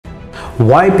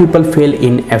why people fail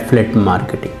in affiliate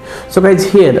marketing. So guys,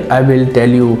 here I will tell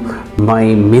you my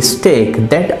mistake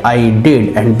that I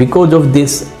did, and because of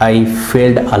this I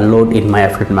failed a lot in my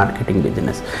affiliate marketing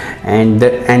business. And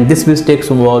this mistake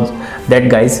was that,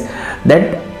 guys,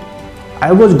 that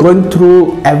I was going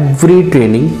through every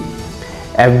training,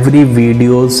 every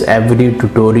videos, every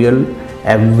tutorial,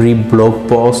 every blog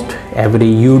post, every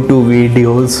YouTube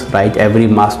videos, right, every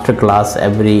master class,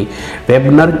 every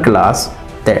webinar class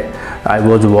that I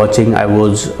was watching. I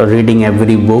was reading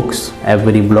every books,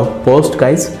 every blog post,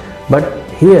 guys. But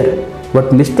here,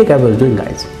 what mistake I was doing,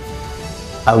 guys,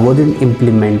 I wasn't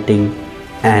implementing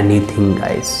anything,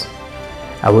 guys.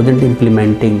 I wasn't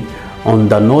implementing on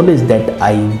the knowledge that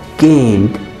I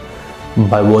gained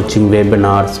by watching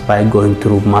webinars, by going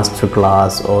through master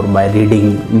class, or by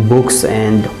reading books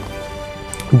and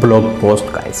blog post,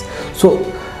 guys. So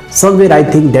somewhere I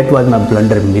think that was my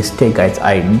blunder mistake, guys,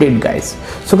 I did, guys.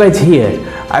 So guys, here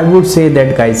I would say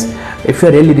that, guys, if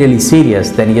you're really serious,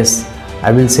 then yes,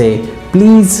 I will say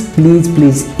please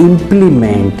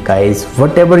implement, guys.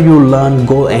 Whatever you learn,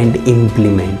 go and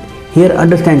implement. Here,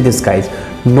 understand this, guys,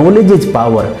 knowledge is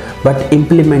power, but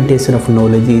implementation of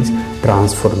knowledge is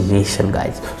transformation,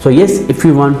 guys. So yes, if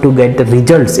you want to get the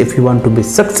results, if you want to be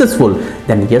successful,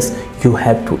 then yes, you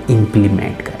have to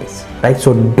implement, guys, right?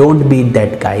 So don't be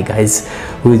that guy, guys,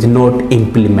 who is not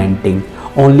implementing,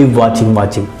 only watching,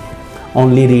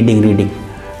 only reading.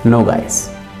 No,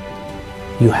 guys,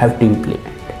 you have to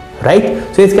implement, right?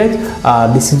 So yes,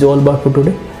 guys, this is all about for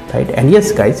today, right? And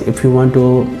yes, guys, if you want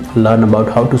to learn about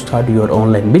how to start your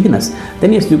online business,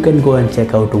 then yes, you can go and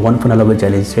check out One Funnel Away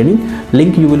Challenge training.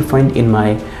 Link you will find in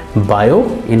my bio,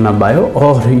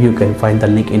 or you can find the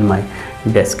link in my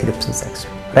description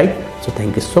section, right? So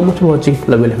thank you so much for watching.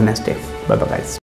 Love you. Have a nice day. Bye bye, guys.